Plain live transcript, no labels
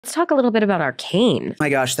Let's talk a little bit about Arcane. My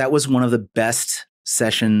gosh, that was one of the best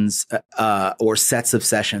sessions or sets of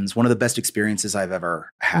sessions, one of the best experiences I've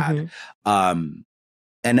ever had.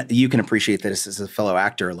 And you can appreciate this as a fellow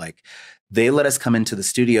actor. Like, they let us come into the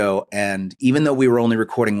studio, and even though we were only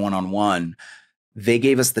recording one-on-one, they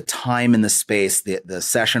gave us the time and the space. The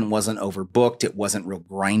session wasn't overbooked. It wasn't real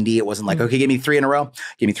grindy. It wasn't like, okay, give me 3 in a row.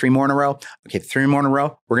 Give me 3 more in a row. Okay, 3 more in a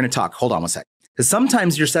row. We're going to talk. Hold on one sec. Because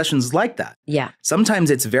sometimes your session's like that. Yeah. Sometimes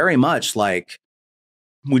it's very much like,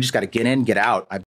 we just got to get in, get out.